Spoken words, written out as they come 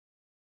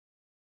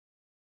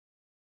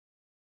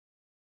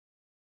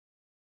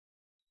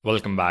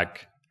Welcome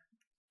back.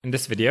 In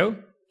this video,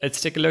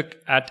 let's take a look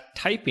at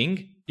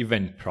typing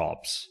event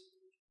props.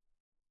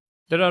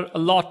 There are a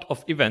lot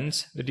of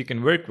events that you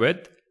can work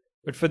with,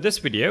 but for this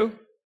video,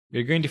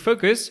 we're going to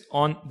focus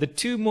on the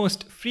two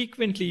most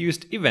frequently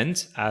used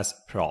events as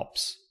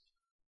props: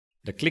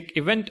 the click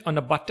event on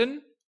a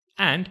button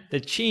and the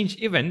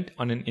change event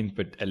on an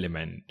input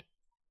element.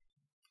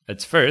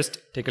 Let's first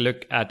take a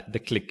look at the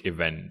click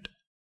event.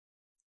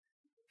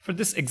 For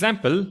this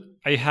example,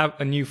 I have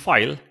a new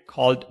file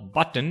called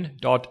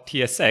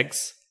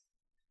button.tsx,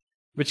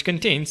 which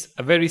contains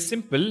a very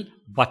simple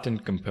button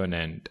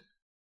component.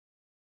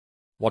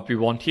 What we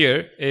want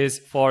here is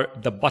for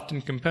the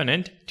button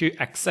component to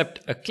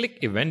accept a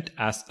click event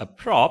as a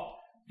prop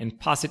and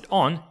pass it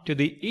on to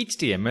the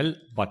HTML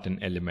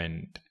button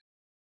element.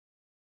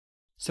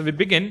 So we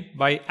begin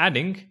by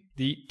adding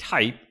the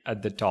type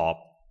at the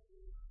top.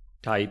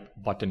 Type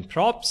button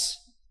props.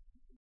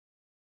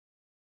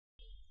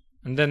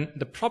 And then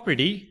the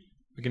property,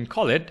 we can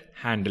call it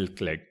handle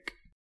click.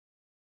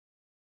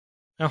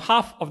 Now,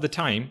 half of the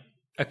time,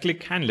 a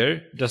click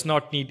handler does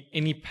not need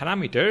any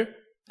parameter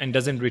and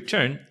doesn't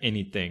return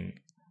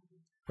anything.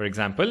 For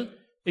example,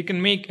 it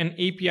can make an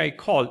API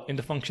call in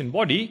the function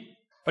body,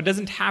 but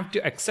doesn't have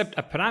to accept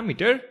a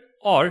parameter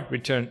or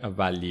return a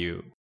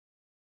value.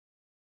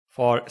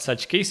 For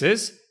such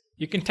cases,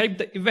 you can type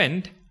the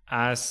event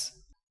as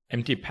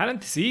empty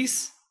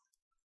parentheses,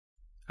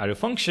 arrow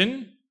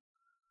function,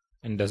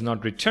 and does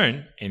not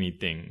return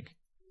anything,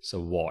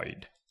 so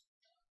void.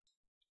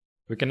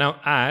 We can now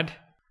add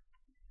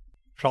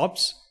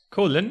props :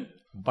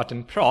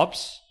 button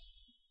props,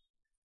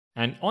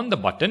 and on the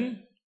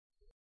button,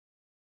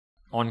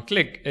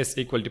 onClick is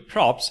equal to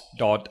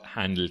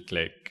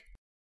props.handleClick.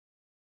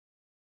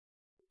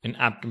 In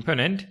app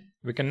component,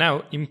 we can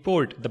now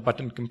import the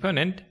button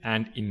component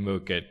and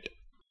invoke it.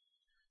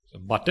 So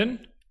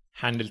button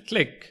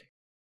handleClick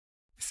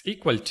is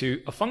equal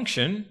to a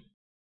function,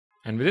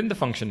 and within the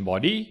function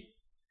body,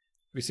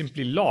 we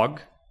simply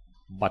log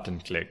button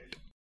clicked.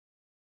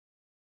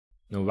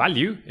 No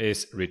value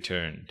is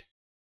returned.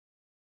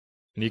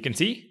 And you can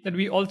see that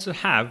we also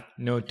have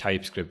no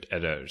TypeScript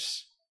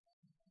errors.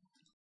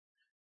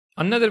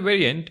 Another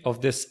variant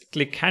of this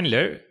click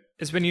handler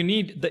is when you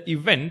need the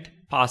event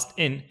passed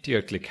in to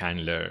your click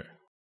handler.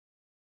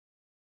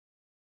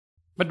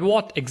 But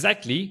what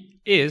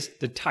exactly is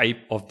the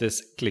type of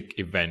this click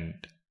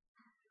event?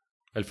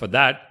 Well, for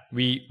that,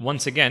 we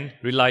once again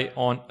rely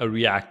on a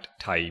React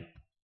type.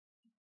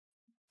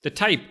 The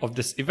type of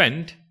this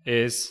event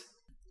is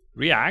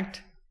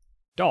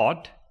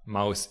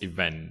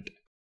React.mouseEvent.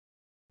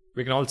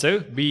 We can also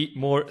be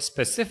more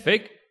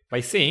specific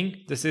by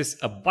saying this is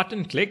a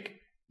button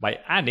click by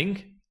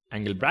adding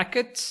angle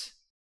brackets,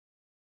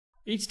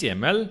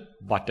 HTML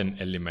button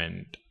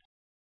element.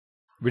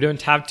 We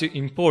don't have to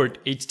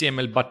import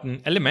HTML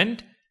button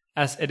element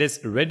as it is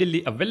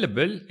readily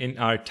available in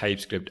our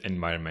TypeScript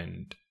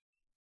environment.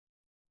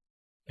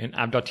 In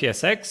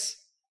app.tsx,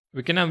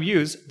 we can now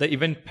use the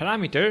event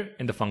parameter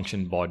in the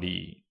function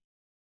body.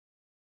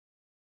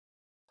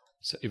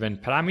 So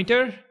event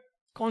parameter,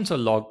 console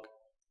log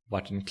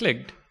button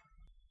clicked,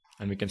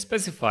 and we can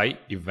specify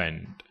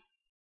event.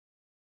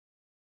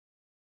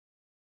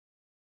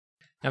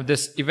 Now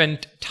this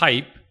event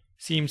type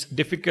seems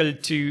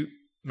difficult to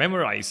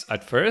memorize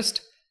at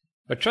first,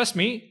 but trust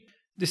me,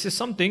 this is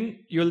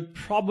something you'll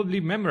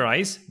probably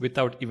memorize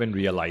without even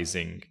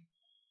realizing.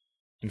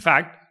 In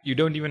fact, you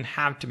don't even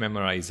have to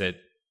memorize it.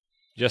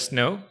 Just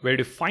know where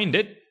to find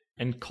it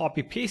and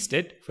copy-paste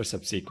it for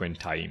subsequent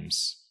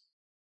times.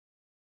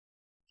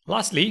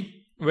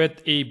 Lastly,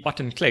 with a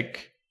button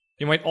click,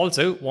 you might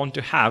also want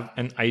to have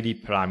an ID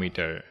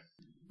parameter,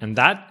 and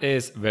that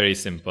is very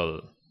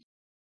simple.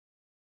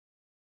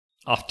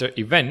 After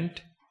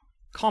event,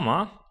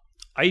 comma,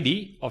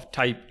 ID of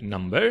type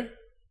number,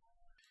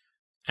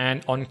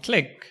 and on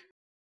click,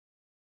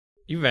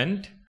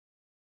 event,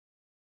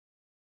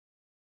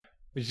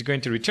 which is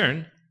going to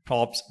return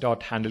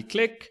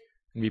props.handleClick,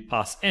 and we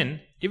pass in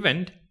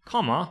event,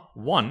 comma,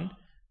 1,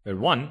 where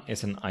 1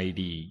 is an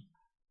ID.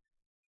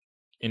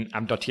 In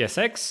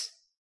app.tsx,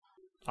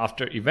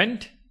 after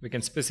event, we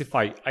can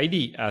specify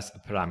ID as a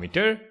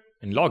parameter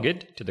and log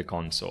it to the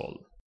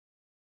console.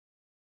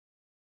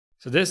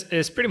 So this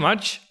is pretty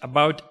much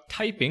about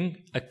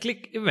typing a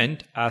click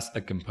event as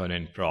a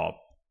component prop.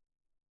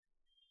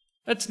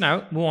 Let's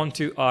now move on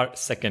to our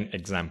second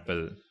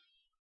example.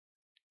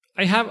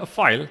 I have a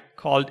file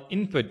called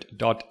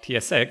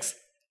input.tsx,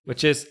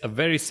 which is a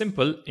very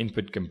simple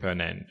input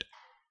component.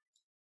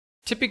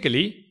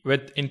 Typically,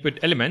 with input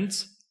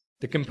elements,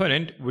 the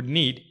component would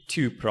need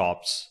two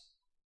props: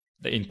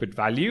 the input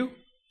value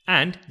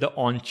and the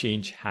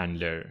onChange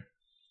handler.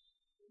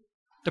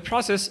 The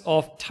process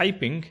of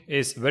typing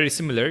is very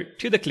similar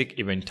to the click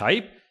event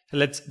type, so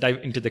let's dive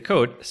into the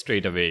code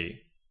straight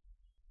away.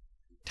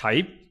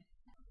 Type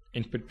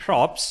input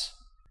props.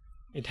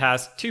 It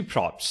has two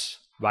props: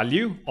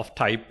 value of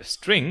type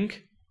string,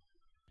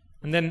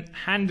 and then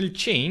handle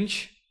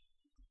change,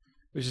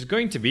 which is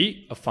going to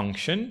be a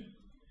function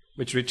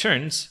which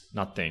returns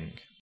nothing.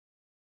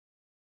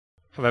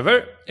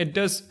 However, it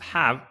does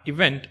have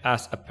event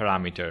as a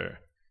parameter.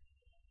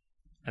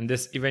 And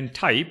this event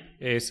type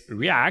is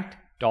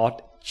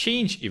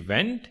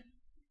react.changeEvent.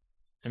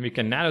 And we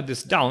can narrow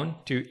this down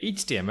to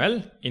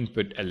HTML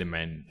input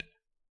element.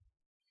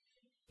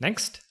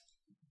 Next,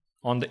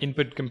 on the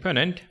input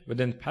component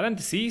within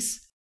parentheses,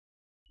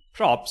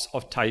 props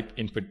of type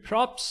input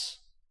props.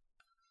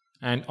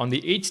 And on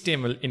the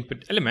HTML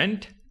input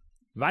element,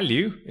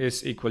 value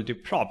is equal to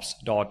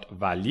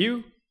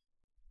props.value.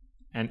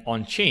 And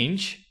on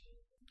change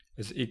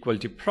is equal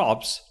to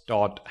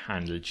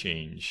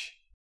props.handleChange.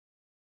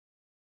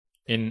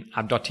 In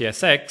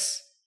app.tsx,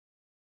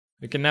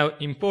 we can now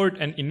import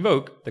and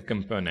invoke the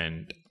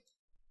component.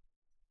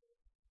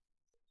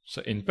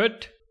 So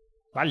input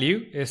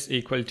value is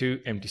equal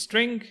to empty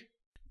string.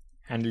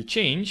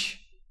 HandleChange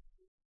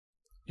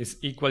is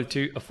equal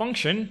to a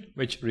function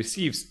which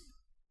receives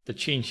the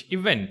change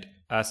event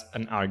as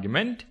an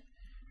argument.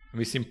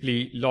 We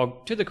simply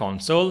log to the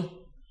console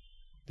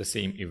the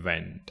same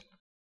event.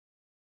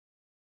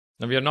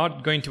 Now we are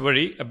not going to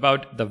worry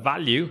about the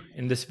value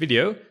in this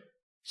video,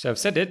 so I've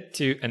set it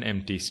to an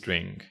empty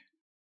string.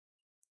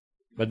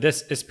 But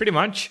this is pretty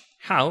much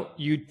how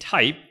you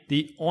type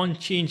the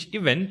onChange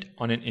event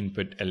on an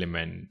input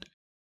element.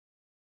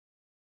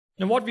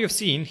 Now what we have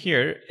seen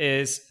here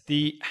is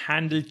the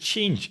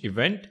handleChange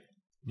event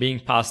being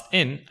passed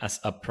in as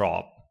a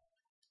prop.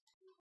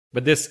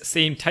 But this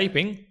same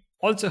typing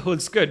also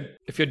holds good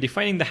if you're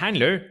defining the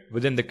handler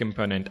within the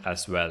component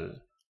as well.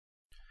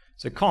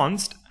 So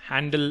const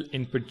handle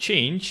input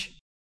change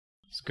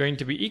is going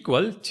to be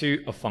equal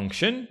to a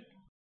function.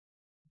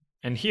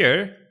 And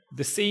here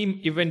the same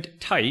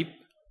event type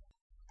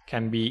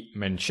can be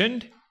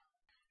mentioned,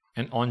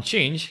 and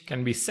onChange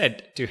can be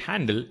set to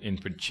handle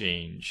input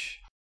change.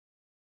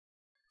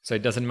 So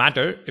it doesn't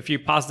matter if you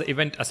pass the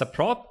event as a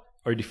prop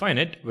or define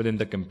it within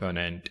the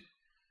component.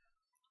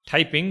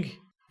 Typing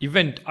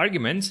event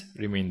arguments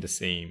remain the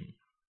same.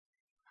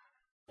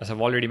 As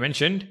I've already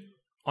mentioned,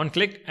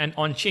 onClick and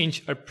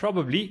onChange are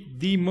probably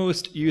the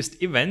most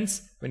used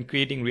events when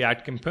creating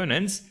React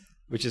components,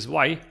 which is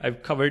why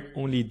I've covered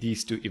only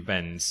these two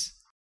events.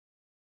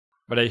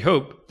 But I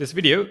hope this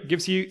video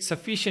gives you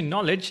sufficient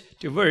knowledge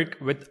to work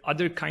with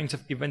other kinds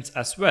of events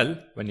as well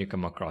when you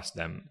come across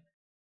them.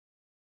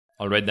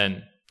 Alright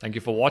then, thank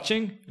you for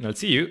watching, and I'll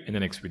see you in the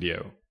next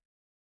video.